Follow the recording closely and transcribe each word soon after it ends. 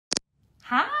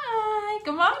Hi,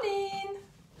 good morning.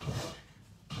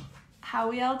 How are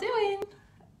we all doing?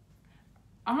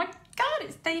 Oh my God,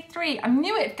 it's day 3. I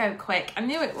knew it'd go quick. I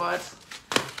knew it would.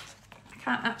 I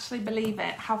can't actually believe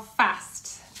it, how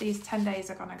fast these 10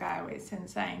 days are gonna go. It's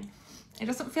insane. It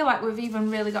doesn't feel like we've even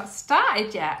really got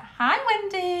started yet. Hi,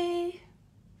 Wendy.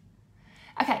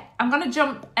 Okay, I'm gonna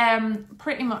jump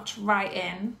pretty much right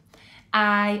in.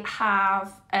 I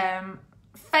have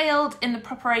failed in the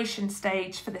preparation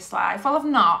stage for this live. Well, I've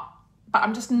not, but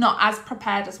I'm just not as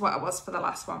prepared as what I was for the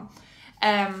last one.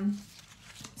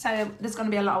 So there's going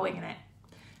to be a lot of winging it.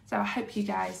 So I hope you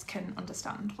guys can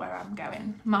understand where I'm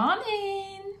going.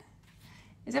 Morning.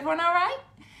 Is everyone all right?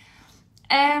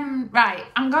 Right,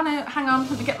 I'm going to, hang on,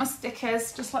 let me get my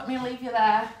stickers. Just let me leave you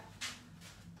there.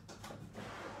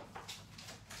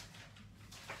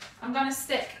 I'm going to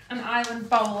stick an island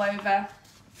bowl over,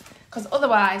 because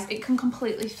otherwise it can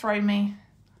completely throw me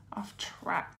off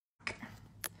track.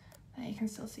 There, you can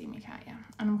still see me, can't you?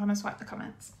 And I'm going to swipe the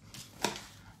comments,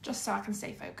 just so I can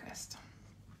stay focused.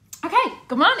 Okay,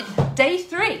 good morning, day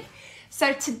 3.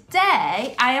 So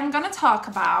today I am going to talk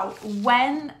about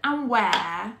when and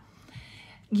where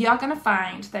you're going to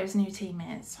find those new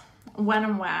teammates. When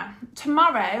and where.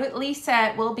 Tomorrow,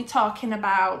 Lisa will be talking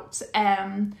about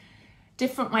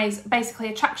different ways, basically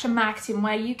attraction marketing,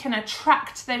 where you can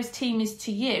attract those teamies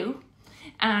to you,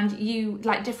 and you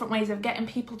like different ways of getting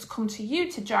people to come to you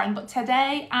to join. But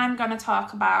today I'm going to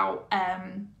talk about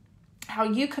how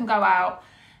you can go out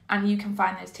and you can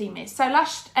find those teamies. So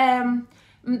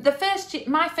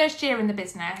my first year in the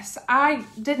business, I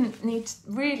didn't need to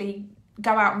really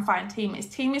go out and find teamies.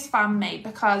 Teamies found me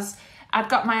because I'd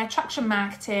got my attraction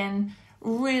marketing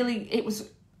really, it was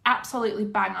absolutely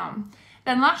bang on.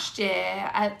 Then last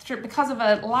year, because of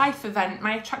a life event,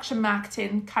 my attraction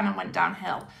marketing kind of went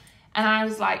downhill. And I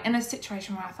was like in a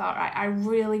situation where I thought, right, I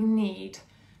really need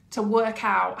to work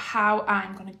out how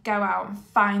I'm going to go out and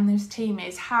find those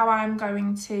teamies, how I'm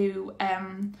going to,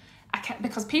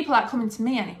 because people aren't coming to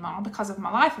me anymore because of my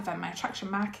life event. My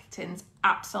attraction marketing's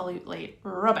absolutely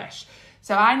rubbish.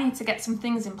 So I need to get some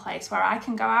things in place where I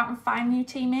can go out and find new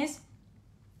teamies.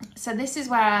 So this is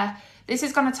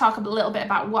going to talk a little bit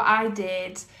about what I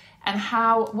did and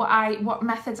what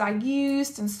methods I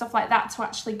used and stuff like that to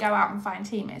actually go out and find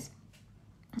teamies.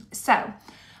 So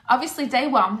obviously day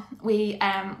 1, we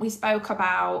spoke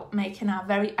about making our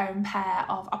very own pair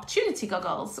of opportunity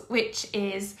goggles, which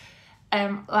is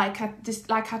like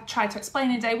I tried to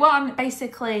explain in day 1,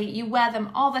 basically you wear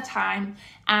them all the time,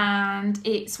 and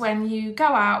it's when you go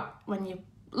out, when you're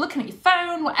looking at your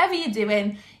phone, whatever you're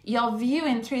doing, you're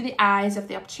viewing through the eyes of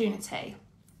the opportunity.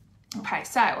 Okay,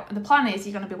 so the plan is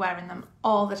you're going to be wearing them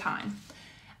all the time.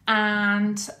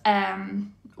 And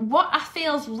what I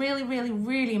feel is really, really,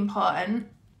 really important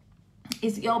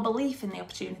is your belief in the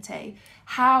opportunity.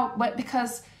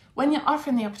 Because when you're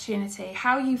offering the opportunity,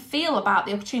 how you feel about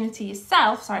the opportunity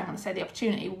yourself, sorry, I'm going to say the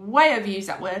opportunity, way overused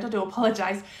that word, I do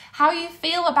apologise. How you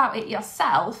feel about it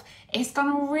yourself is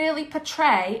going to really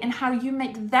portray in how you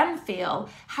make them feel,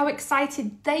 how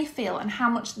excited they feel, and how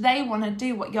much they want to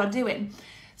do what you're doing.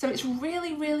 So it's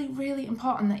really, really, really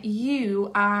important that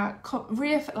you are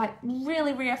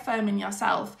really reaffirming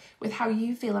yourself with how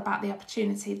you feel about the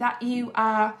opportunity, that you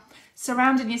are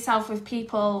surrounding yourself with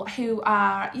people who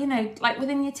are, like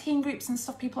within your team groups and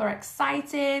stuff, people are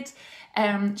excited,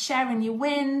 sharing your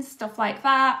wins, stuff like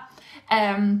that.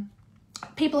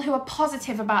 People who are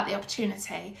positive about the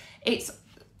opportunity. It's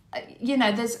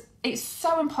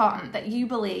so important that you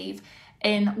believe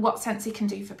in what Scentsy can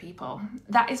do for people.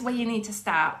 That is where you need to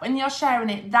start. When you're sharing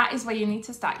it, that is where you need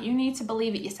to start. You need to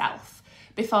believe it yourself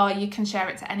before you can share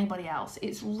it to anybody else.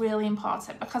 It's really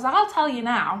important, because I'll tell you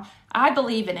now, I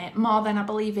believe in it more than I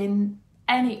believe in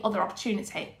any other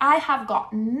opportunity. I have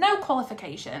got no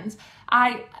qualifications.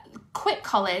 I quit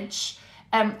college.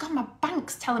 God, my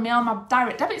bank's telling me all my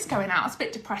direct debit's going out. It's a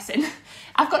bit depressing.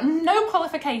 I've got no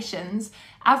qualifications.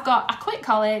 I quit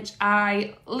college.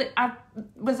 I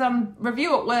was on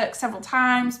review at work several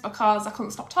times because I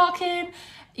couldn't stop talking.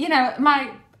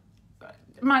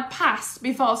 My past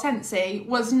before Scentsy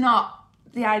was not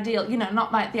the ideal,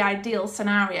 not like the ideal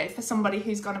scenario for somebody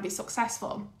who's going to be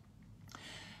successful.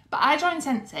 But I joined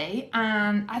Scentsy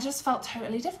and I just felt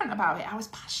totally different about it. I was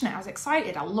passionate, I was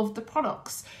excited, I loved the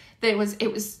products. It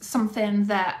was something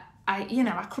that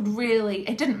I could really,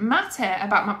 it didn't matter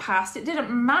about my past. It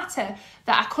didn't matter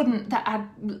that I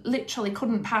literally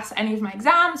couldn't pass any of my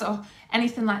exams or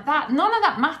anything like that. None of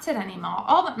that mattered anymore.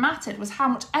 All that mattered was how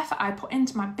much effort I put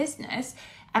into my business,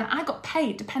 and I got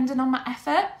paid depending on my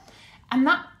effort. And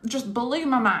that just blew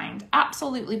my mind,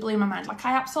 absolutely blew my mind. Like,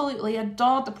 I absolutely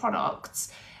adored the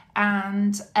products.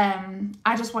 and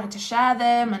I just wanted to share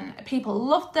them, and people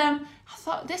loved them. I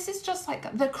thought, this is just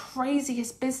like the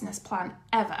craziest business plan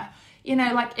ever. You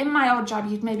know, like in my old job,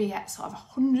 you'd maybe get sort of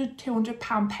 £100,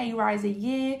 £200 pay rise a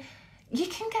year. You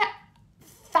can get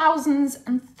thousands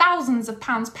and thousands of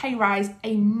pounds pay rise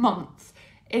a month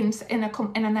in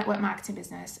a network marketing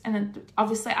business. And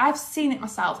obviously I've seen it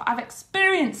myself. I've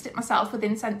experienced it myself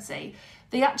within Sensi.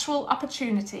 The actual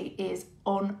opportunity is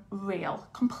unreal,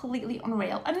 completely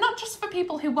unreal. And not just for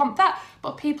people who want that,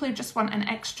 but people who just want an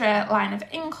extra line of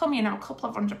income, you know, a couple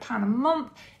of £100 a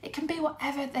month. It can be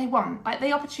whatever they want. Like,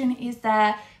 the opportunity is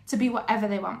there to be whatever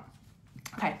they want.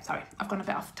 Okay, sorry, I've gone a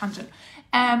bit off tangent.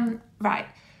 Right.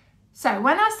 So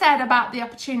when I said about the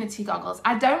opportunity goggles,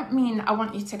 I don't mean I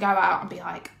want you to go out and be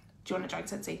like, do you want to join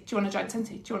Sensi? Do you want to join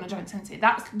Sensi? Do you want to join Sensi?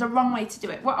 That's the wrong way to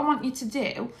do it. What I want you to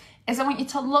do is I want you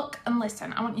to look and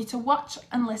listen. I want you to watch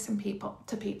and listen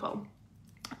to people.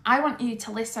 I want you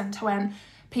to listen to when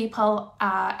people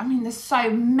are, I mean, there's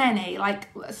so many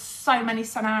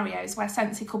scenarios where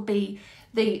Sensi could be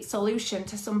the solution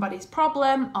to somebody's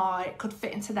problem, or it could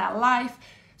fit into their life.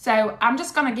 So I'm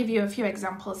just going to give you a few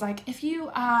examples. Like, if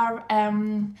you are,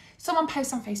 someone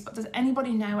posts on Facebook, does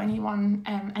anybody know anyone,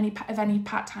 any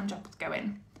part-time jobs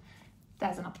going?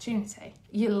 There's an opportunity.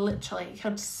 You literally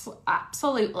could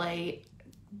absolutely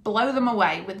blow them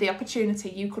away with the opportunity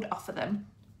you could offer them.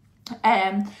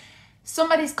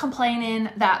 Somebody's complaining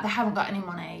that they haven't got any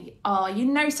money, or you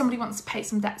know somebody wants to pay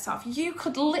some debts off. You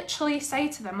could literally say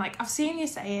to them, like, I've seen you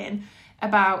saying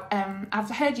about, I've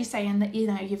heard you saying that, you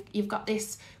know, you've got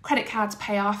this credit card to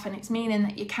pay off, and it's meaning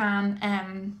that you can't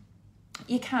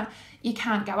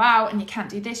go out, and you can't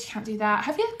do this, you can't do that.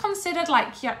 Have you considered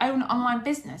like your own online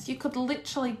business? You could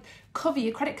literally cover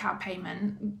your credit card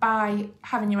payment by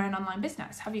having your own online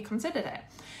business. Have you considered it?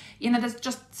 You know, there's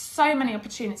just so many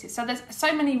opportunities. So there's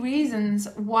so many reasons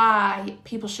why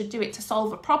people should do it to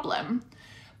solve a problem.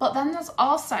 But then there's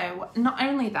also not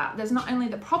only that, there's not only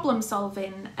the problem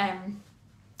solving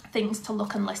things to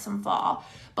look and listen for,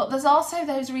 but there's also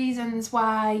those reasons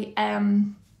why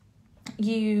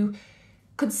you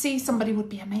could see somebody would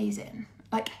be amazing.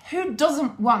 Like, who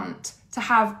doesn't want to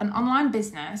have an online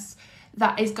business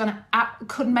that is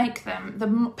could make them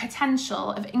the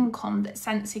potential of income that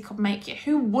Sensi could make you?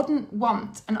 Who wouldn't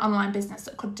want an online business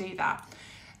that could do that?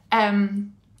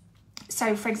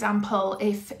 So for example,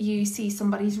 if you see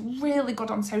somebody's really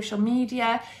good on social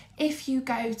media, if you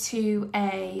go to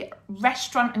a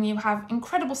restaurant and you have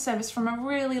incredible service from a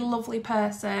really lovely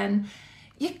person,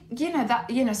 you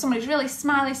know somebody's really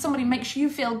smiley, somebody makes you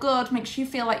feel good, makes you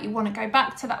feel like you want to go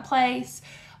back to that place.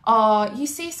 Or you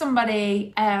see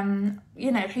somebody,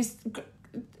 you know, who's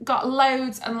got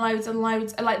loads and loads and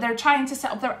loads, like they're trying to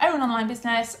set up their own online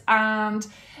business, and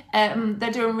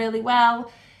they're doing really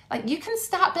well. Like, you can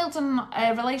start building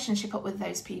a relationship up with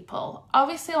those people.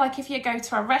 Obviously, like, if you go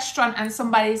to a restaurant and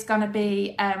somebody's going to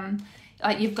be,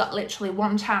 like, you've got literally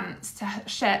one chance to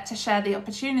share the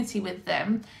opportunity with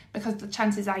them, because the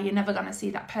chances are you're never going to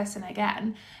see that person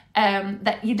again.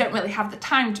 That you don't really have the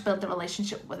time to build a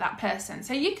relationship with that person.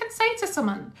 So you can say to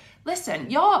someone, listen,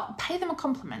 pay them a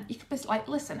compliment. You could be like,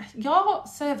 listen, your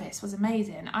service was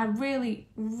amazing. I really,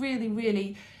 really,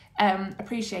 really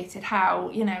appreciated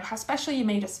how special you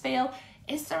made us feel.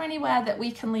 Is there anywhere that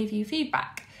we can leave you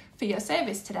feedback for your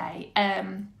service today?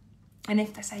 And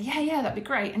if they say, yeah, that'd be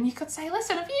great. And you could say,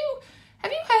 listen, have you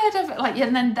heard of it? Like,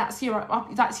 and then that's your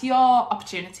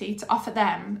opportunity to offer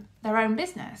them their own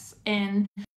business in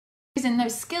using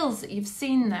those skills that you've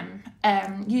seen them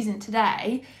using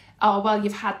today, or well,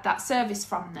 you've had that service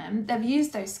from them. They've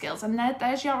used those skills, and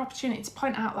there's your opportunity to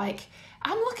point out, like,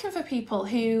 I'm looking for people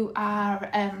who are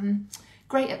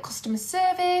great at customer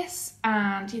service,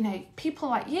 and, you know, people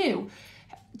like you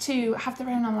to have their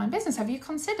own online business. Have you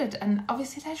considered? And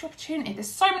obviously there's your opportunity. There's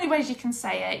so many ways you can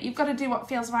say it. You've got to do what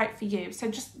feels right for you. So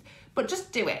just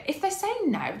do it. If they say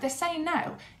no, they say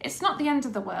no. It's not the end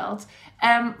of the world.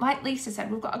 Like Lisa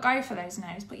said, we've got to go for those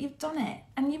no's, but you've done it,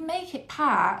 and you make it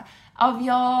part of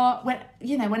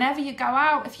whenever you go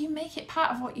out, if you make it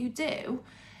part of what you do,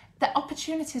 the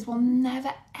opportunities will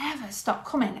never, ever stop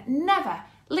coming. Never.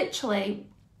 Literally,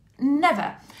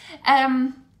 never.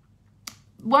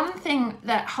 One thing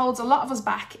that holds a lot of us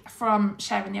back from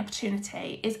sharing the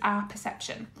opportunity is our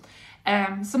perception.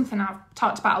 Something I've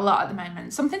talked about a lot at the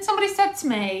moment. Something somebody said to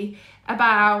me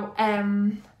about,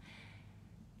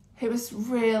 it was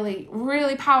really,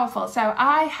 really powerful. So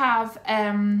I have,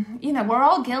 we're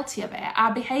all guilty of it.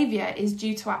 Our behaviour is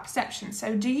due to our perception.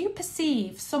 So do you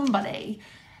perceive somebody,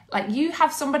 like you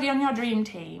have somebody on your dream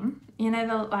team, you know,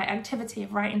 the like activity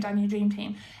of writing down your dream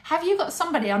team. Have you got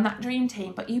somebody on that dream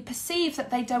team, but you perceive that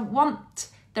they don't want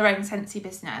their own Scentsy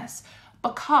business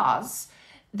because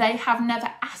they have never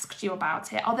asked you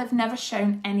about it, or they've never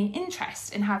shown any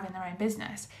interest in having their own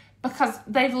business because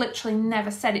they've literally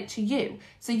never said it to you.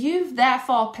 So you've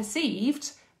therefore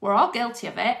perceived, we're all guilty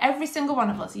of it, every single one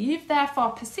of us, you've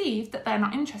therefore perceived that they're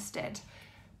not interested.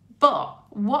 But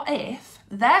what if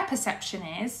their perception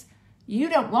is you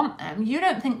don't want them, you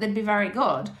don't think they'd be very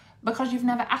good because you've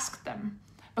never asked them,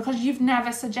 because you've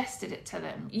never suggested it to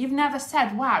them. You've never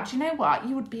said, wow, do you know what?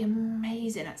 You would be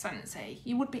amazing at Scentsy.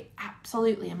 You would be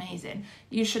absolutely amazing.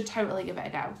 You should totally give it a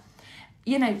go.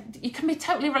 You know, you can be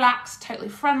totally relaxed, totally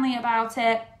friendly about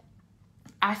it.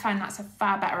 I find that's a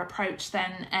far better approach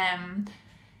than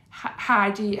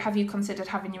have you considered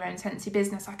having your own Scentsy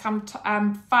business? Like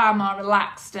I'm far more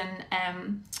relaxed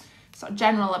and sort of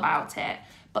general about it.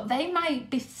 But they might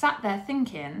be sat there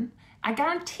thinking, I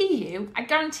guarantee you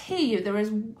there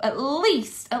is at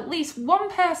least one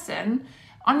person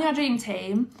on your dream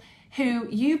team who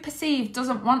you perceive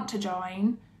doesn't want to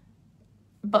join,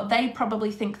 but they probably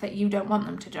think that you don't want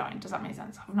them to join. Does that make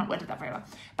sense? I've not worded that very well.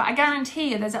 But I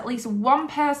guarantee you there's at least one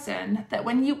person that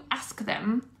when you ask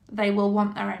them, they will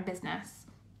want their own business.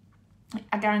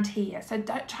 I guarantee you. So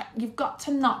don't try, you've got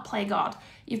to not play God.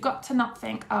 You've got to not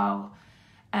think,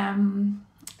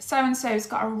 so-and-so's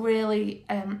got a really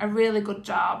good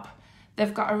job.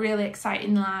 They've got a really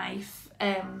exciting life.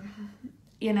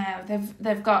 You know,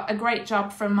 they've got a great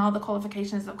job from all the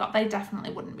qualifications they've got. They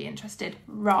definitely wouldn't be interested.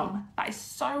 Wrong. That is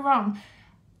so wrong.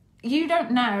 You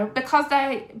don't know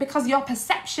because your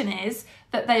perception is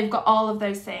that they've got all of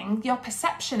those things. Your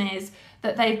perception is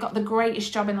that they've got the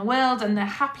greatest job in the world and they're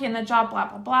happy in their job, blah,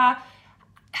 blah, blah.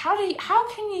 How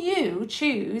can you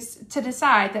choose to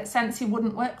decide that Scentsy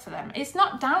wouldn't work for them? It's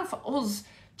not down for us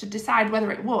to decide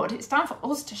whether it would. It's down for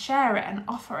us to share it and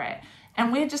offer it.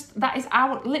 And that's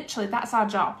our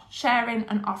job, sharing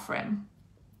and offering.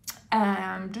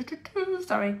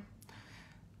 Sorry.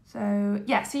 So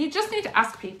yeah, so you just need to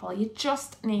ask people. You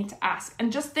just need to ask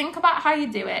and just think about how you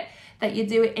do it, that you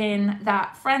do it in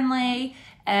that friendly,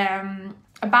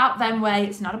 about them way.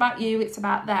 It's not about you, it's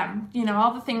about them. You know,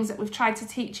 all the things that we've tried to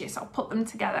teach you, so I'll put them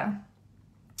together.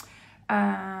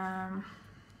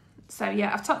 So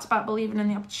yeah, I've talked about believing in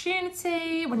the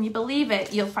opportunity. When you believe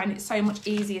it, you'll find it so much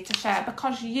easier to share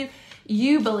because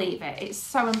you believe it. It's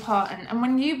so important. And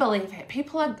when you believe it,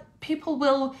 people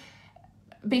will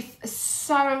be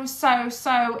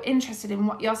so interested in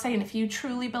what you're saying if you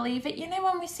truly believe it. You know,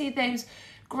 when we see those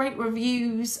great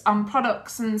reviews on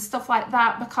products and stuff like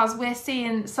that, because we're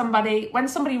seeing when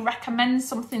somebody recommends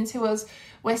something to us,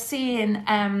 we're seeing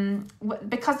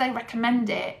because they recommend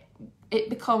it, it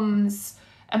becomes,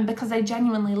 and because they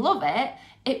genuinely love it,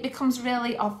 it becomes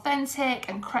really authentic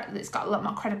and it's got a lot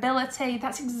more credibility.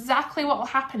 That's exactly what will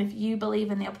happen if you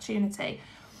believe in the opportunity.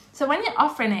 So when you're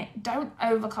offering it, don't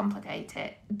overcomplicate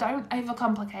it. Don't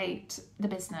overcomplicate the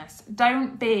business.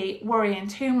 Don't be worrying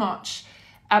too much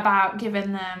about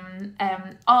giving them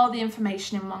all the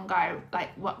information in one go, like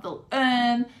what they'll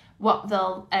earn, what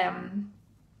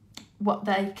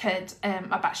they could,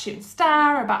 about Shooting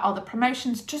Star, about all the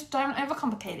promotions. Just don't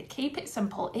overcomplicate it. Keep it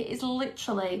simple. It is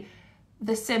literally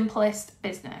the simplest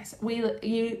business.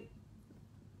 You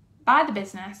buy the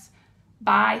business,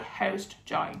 buy, host,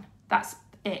 join. That's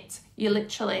it. You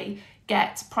literally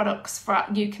get products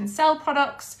you can sell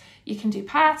products, you can do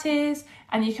parties,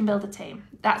 and you can build a team.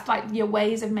 That's like your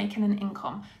ways of making an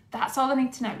income. That's all I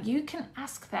need to know. You can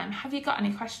ask them, have you got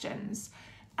any questions?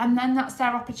 And then that's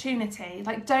their opportunity.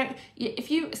 Like,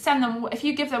 if you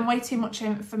give them way too much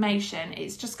information,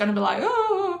 it's just going to be like,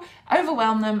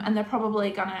 overwhelm them, and they're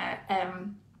probably going to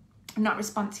not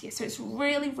respond to you. So it's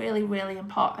really, really, really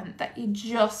important that you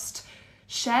just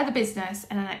share the business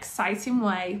in an exciting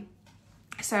way.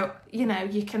 So, you know,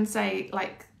 you can say,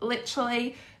 like,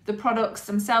 literally the products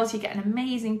themselves, you get an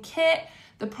amazing kit.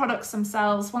 The products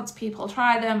themselves, once people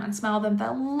try them and smell them,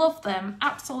 they'll love them,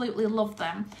 absolutely love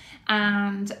them.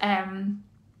 And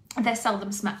they sell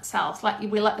themselves. Like,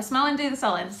 we let the smelling do the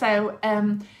selling. So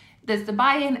there's the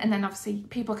buy-in, and then obviously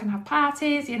people can have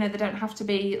parties. You know, they don't have to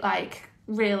be like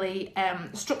really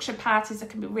structured parties. They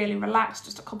can be really relaxed,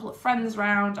 just a couple of friends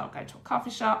round, or go to a coffee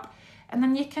shop. And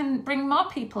then you can bring more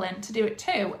people in to do it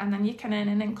too, and then you can earn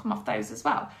an income off those as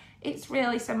well. It's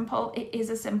really simple. It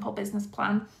is a simple business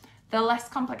plan. The less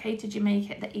complicated you make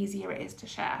it, the easier it is to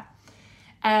share.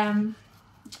 And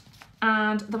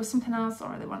there was something else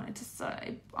I really wanted to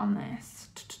say on this.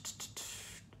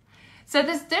 So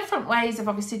there's different ways of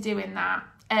obviously doing that.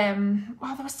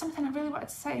 well, there was something I really wanted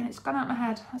to say and it's gone out of my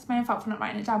head. That's my own fault for not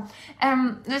writing it down.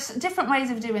 There's different ways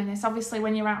of doing this. Obviously,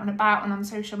 when you're out and about and on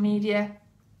social media,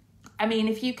 I mean,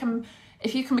 if you can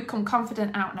become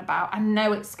confident out and about, I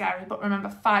know it's scary, but remember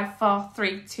 5, 4,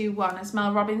 3, 2, 1. As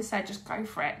Mel Robbins said, just go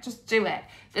for it. Just do it.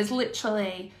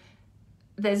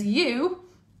 There's you,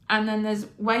 and then there's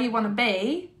where you want to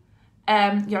be,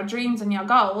 your dreams and your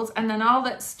goals, and then all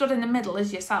that stood in the middle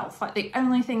is yourself. Like, the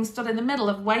only thing stood in the middle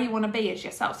of where you want to be is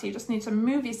yourself. So you just need to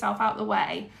move yourself out the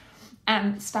way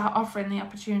and start offering the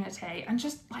opportunity, and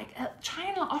just like try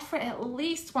and offer it at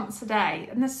least once a day.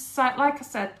 And this, like I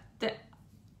said, the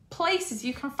places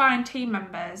you can find team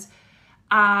members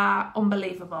are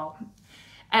unbelievable.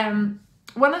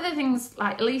 One of the things,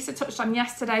 like Lisa touched on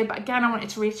yesterday, but again I wanted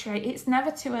to reiterate, it's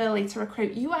never too early to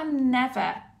recruit. You are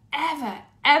never,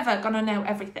 ever gonna know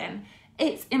everything.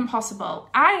 It's impossible.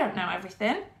 I don't know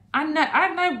everything. I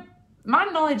know my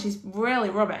knowledge is really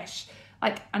rubbish.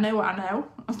 Like, I know what I know,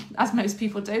 as most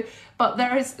people do, but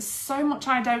there is so much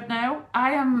I don't know.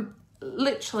 I am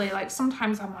literally, like,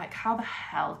 sometimes I'm like, how the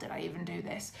hell did I even do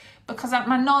this? Because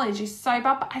my knowledge is so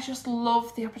bad, but I just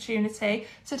love the opportunity.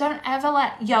 So don't ever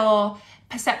let your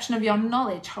perception of your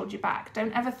knowledge hold you back.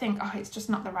 Don't ever think, oh, it's just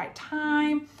not the right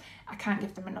time, I can't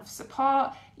give them enough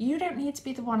support. You don't need to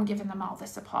be the one giving them all the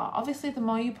support. Obviously, the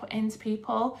more you put into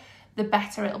people, the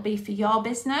better it'll be for your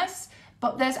business.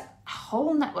 But there's a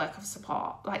whole network of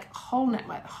support, like a whole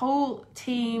network, the whole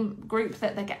team group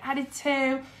that they get added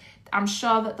to. I'm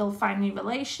sure that they'll find new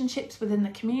relationships within the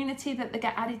community that they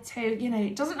get added to. You know,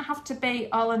 it doesn't have to be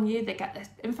all on you. They get this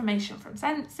information from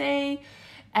Sensi.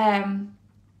 And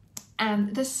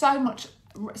there's so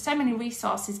many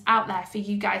resources out there for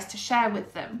you guys to share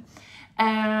with them.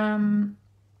 And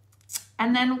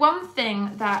then one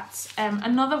thing that,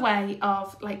 another way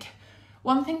of, like,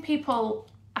 one thing people,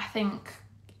 I think,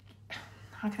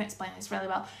 how can I explain this really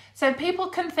well? So people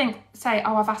can say,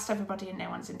 oh, I've asked everybody and no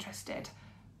one's interested.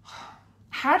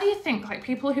 How do you think, like,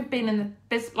 people who've been in the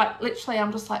business, like, literally,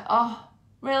 I'm just like, oh,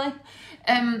 really?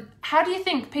 How do you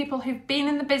think people who've been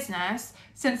in the business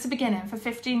since the beginning for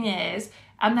 15 years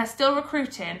and they're still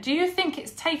recruiting, do you think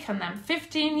it's taken them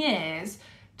 15 years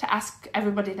to ask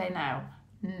everybody they know?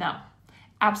 No,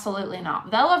 absolutely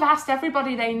not. They'll have asked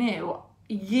everybody they knew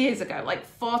years ago, like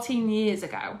 14 years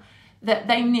ago, that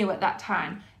they knew at that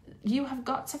time. You have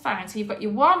got to find, so you've got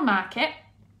your warm market,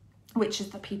 which is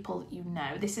the people you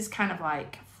know. This is kind of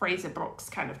like Fraser Brooks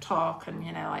kind of talk and,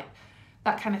 you know, like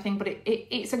that kind of thing, but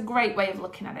it's a great way of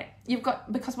looking at it. You've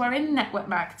got, because we're in network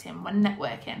marketing, we're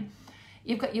networking.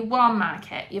 You've got your warm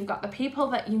market, you've got the people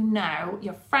that you know,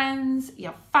 your friends,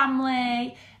 your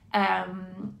family,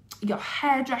 your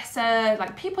hairdresser,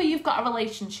 like people you've got a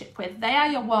relationship with, they are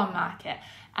your warm market.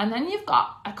 And then you've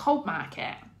got a cold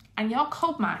market, and your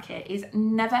cold market is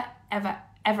never, ever,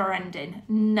 ever ending,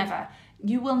 never.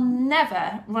 You will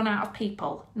never run out of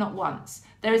people, not once.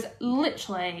 There's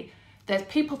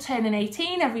people turning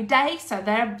 18 every day, so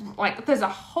they're like, there's a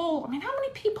whole, I mean, how many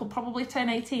people probably turn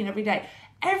 18 every day?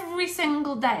 Every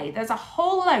single day, there's a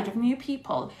whole load of new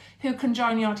people who can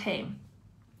join your team.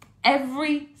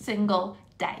 Every single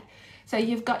day. So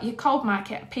you've got your cold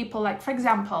market, people like, for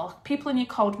example, people in your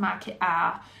cold market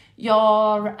are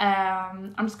your,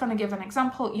 I'm just going to give an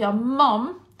example. Your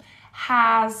mum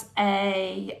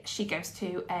she goes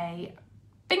to a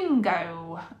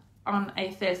bingo on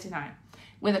a Thursday night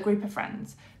with a group of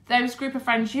friends. Those group of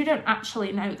friends, you don't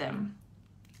actually know them.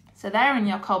 So they're in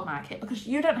your cold market because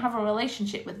you don't have a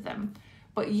relationship with them,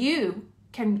 but you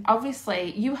can,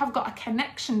 obviously, you have got a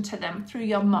connection to them through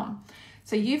your mum.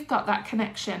 So you've got that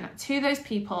connection to those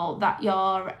people that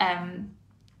your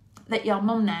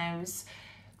mum knows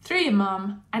through your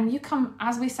mum, and you can,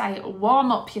 as we say,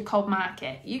 warm up your cold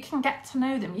market. You can get to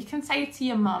know them. You can say to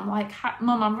your mum, like,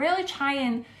 Mum, I'm really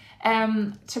trying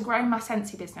to grow my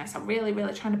Sensi business. I'm really,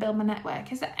 really trying to build my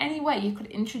network. Is there any way you could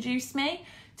introduce me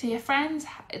to your friends?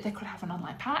 They could have an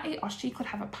online party, or she could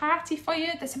have a party for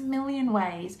you. There's a million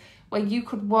ways where you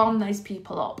could warm those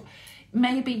people up.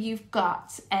 Maybe you've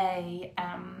got a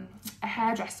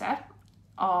hairdresser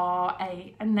or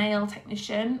a nail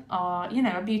technician, or, you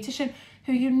know, a beautician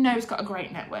who you know's got a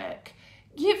great network.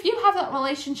 If you have that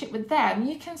relationship with them,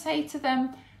 you can say to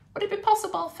them, would it be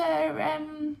possible for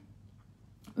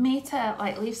me to,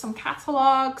 like, leave some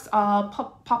catalogues or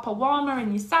pop a warmer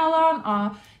in your salon,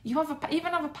 or you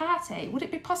even have a party? Would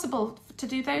it be possible to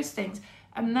do those things?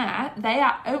 And there they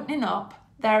are opening up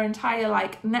their entire,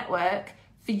 like, network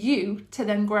for you to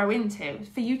then grow into,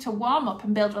 for you to warm up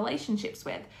and build relationships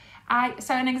with.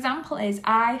 So an example is,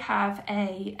 I have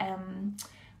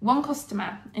one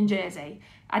customer in Jersey.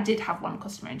 I did have one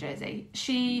customer in Jersey.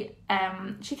 She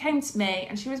came to me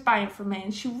and she was buying from me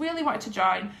and she really wanted to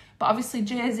join, but obviously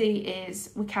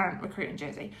we can't recruit in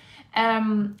Jersey.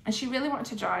 And she really wanted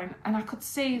to join, and I could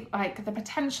see like the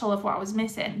potential of what I was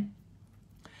missing.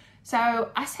 So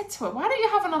I said to her, why don't you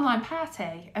have an online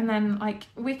party? And then like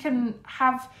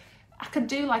I could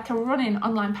do like a running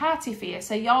online party for you.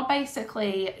 So you're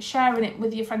basically sharing it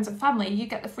with your friends and family. You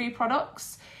get the free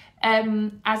products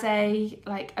as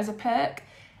a perk.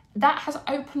 That has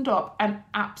opened up an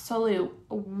absolute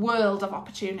world of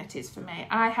opportunities for me.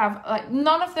 I have like,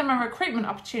 none of them are recruitment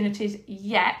opportunities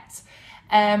yet.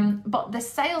 But the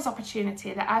sales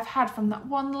opportunity that I've had from that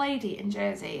one lady in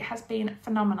Jersey has been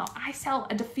phenomenal. I sell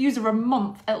a diffuser a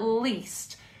month at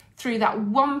least through that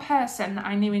one person that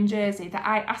I knew in Jersey, that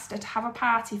I asked her to have a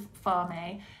party for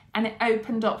me, and it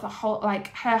opened up her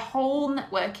whole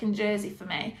network in Jersey for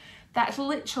me. That's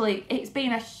literally, it's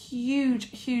been a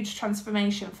huge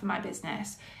transformation for my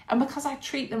business. And because I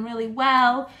treat them really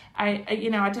well,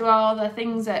 I do all the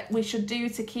things that we should do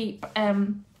to keep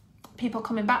people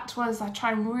coming back to us. I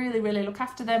try and really look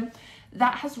after them.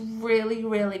 That has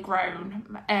really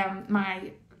grown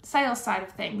my sales side of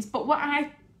things. But what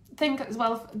I think as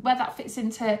well, where that fits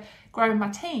into growing my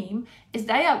team, is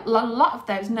a lot of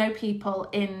those know people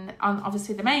on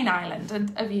obviously the main island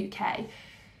of UK,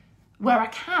 where I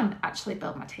can actually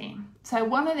build my team. So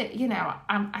one of the,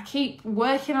 I keep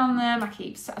working on them, I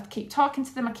keep talking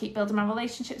to them, I keep building my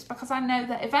relationships, because I know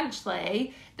that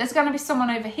eventually there's going to be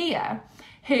someone over here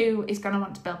who is going to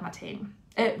want to build my team,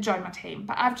 join my team.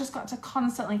 But I've just got to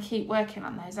constantly keep working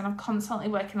on those, and I'm constantly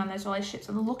working on those relationships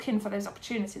and looking for those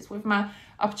opportunities. With my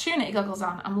opportunity goggles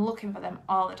on, I'm looking for them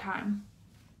all the time.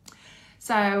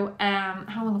 So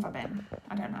how long have I been?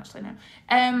 I don't actually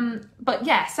know. But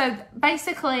yeah, so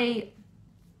basically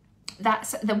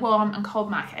that's the warm and cold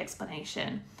market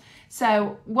explanation.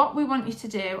 So what we want you to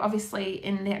do, obviously,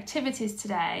 in the activities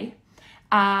today,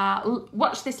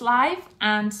 watch this live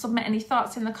and submit any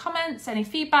thoughts in the comments, any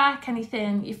feedback,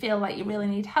 anything you feel like you really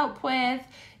need help with,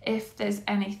 if there's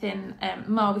anything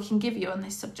more we can give you on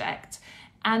this subject.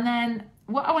 And then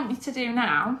what I want you to do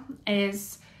now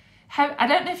is, I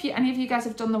don't know if any of you guys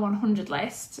have done the 100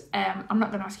 list. I'm not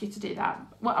going to ask you to do that.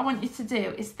 What I want you to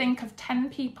do is think of 10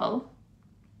 people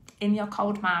in your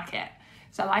cold market.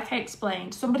 So like I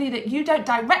explained, somebody that you don't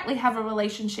directly have a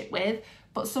relationship with,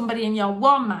 but somebody in your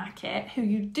warm market who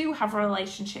you do have a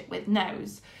relationship with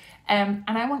knows. And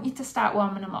I want you to start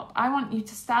warming them up. I want you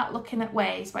to start looking at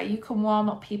ways where you can warm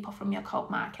up people from your cold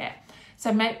market.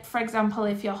 So for example,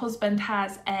 if your husband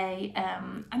has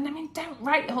don't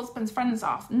write your husband's friends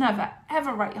off. Never,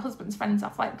 ever write your husband's friends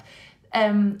off. Like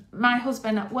my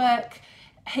husband at work,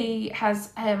 he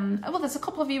has, there's a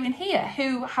couple of you in here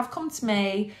who have come to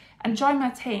me and joined my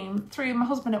team through my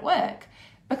husband at work,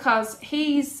 because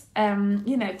he's,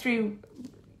 through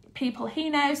people he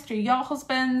knows, through your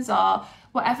husbands or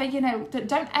whatever,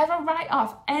 don't ever write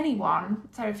off anyone.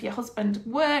 So if your husband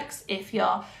works, if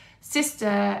your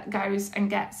sister goes and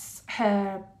gets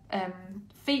her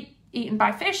feet eaten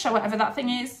by fish or whatever that thing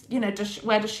is,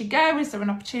 where does she go? Is there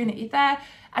an opportunity there?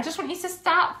 I just want you to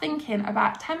start thinking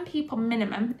about 10 people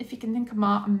minimum. If you can think of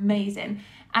more, amazing.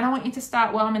 And I want you to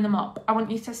start warming them up. I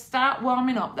want you to start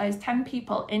warming up those 10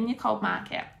 people in your cold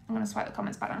market. I'm going to swipe the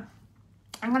comments back now.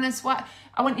 I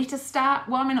want you to start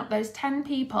warming up those 10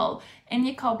 people in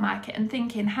your cold market and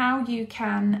thinking how you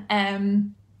can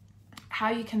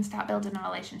start building a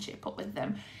relationship up with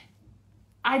them.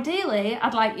 Ideally,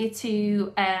 I'd like you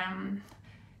to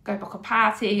go book a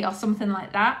party or something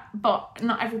like that, but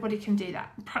not everybody can do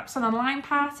that. Perhaps an online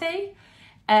party,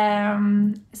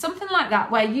 something like that,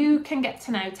 where you can get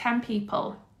to know 10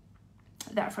 people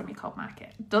that are from your cold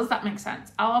market. Does that make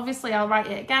sense? I'll write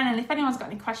it again, and if anyone's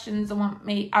got any questions and want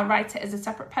me, I'll write it as a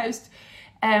separate post.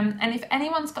 And if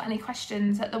anyone's got any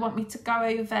questions that they want me to go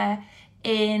over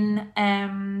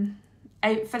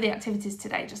for the activities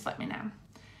today, just let me know.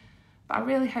 But I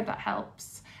really hope that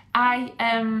helps.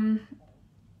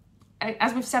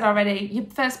 As we've said already, your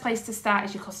first place to start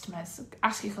is your customers.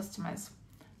 Ask your customers.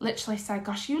 Literally say,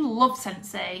 gosh, you love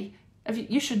Scentsy.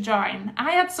 You should join.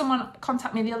 I had someone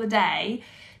contact me the other day.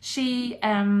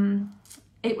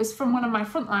 It was from one of my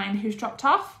frontline who's dropped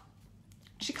off.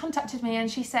 She contacted me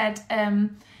and she said,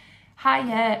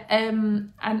 hi,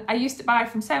 and I used to buy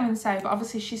from so-and-so, but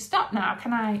obviously she's stopped now.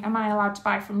 Am I allowed to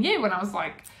buy from you? And I was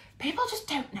like, people just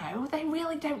don't know. They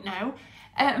really don't know.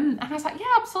 And I was like,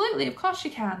 yeah, absolutely. Of course you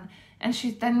can. And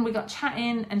then we got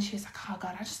chatting and she was like, oh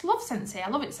God, I just love Scentsy. I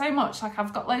love it so much. Like,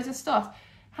 I've got loads of stuff.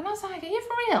 And I was like, are you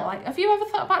for real? Like, have you ever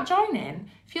thought about joining?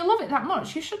 If you love it that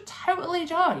much, you should totally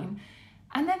join.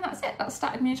 And then that's it. That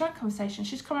started me a joint conversation.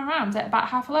 She's coming around at about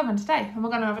 11:30 today, and we're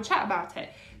going to have a chat about it.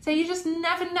 So you just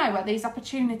never know where these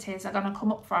opportunities are going to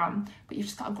come up from, but you've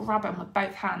just got to grab them with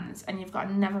both hands, and you've got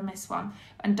to never miss one.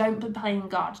 And don't be playing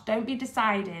God. Don't be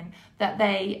deciding that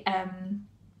they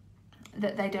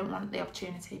don't want the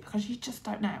opportunity, because you just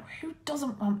don't know. Who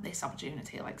doesn't want this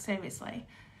opportunity? Like, seriously.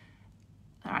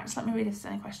 All right, just let me read if there's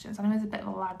any questions. I know there's a bit of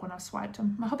a lag when I've swiped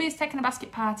them. My hubby has taken a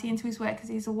basket party into his work because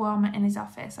he's a warmer in his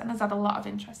office and has had a lot of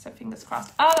interest, so fingers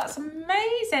crossed. Oh, that's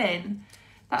amazing.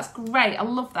 That's great. I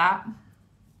love that.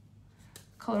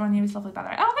 Colour on you is lovely, by the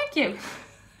way. Oh, thank you.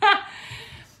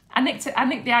 I nicked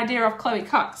the idea of Chloe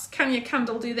Cox. Can your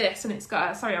candle do this? And it's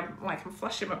got, sorry, I'm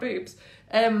flashing my boobs.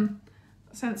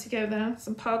 Sense you go there.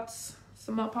 Some pods,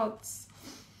 some more pods.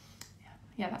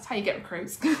 Yeah, that's how you get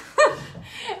recruits.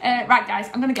 Right, guys,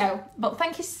 I'm going to go. But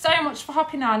thank you so much for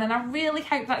hopping on, and I really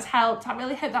hope that's helped. I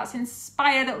really hope that's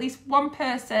inspired at least one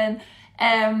person.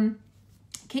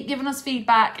 Keep giving us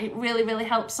feedback. It really, really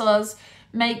helps us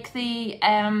make the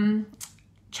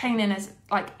training as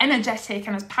energetic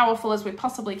and as powerful as we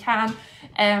possibly can.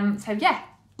 So yeah,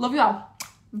 love you all.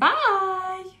 Bye.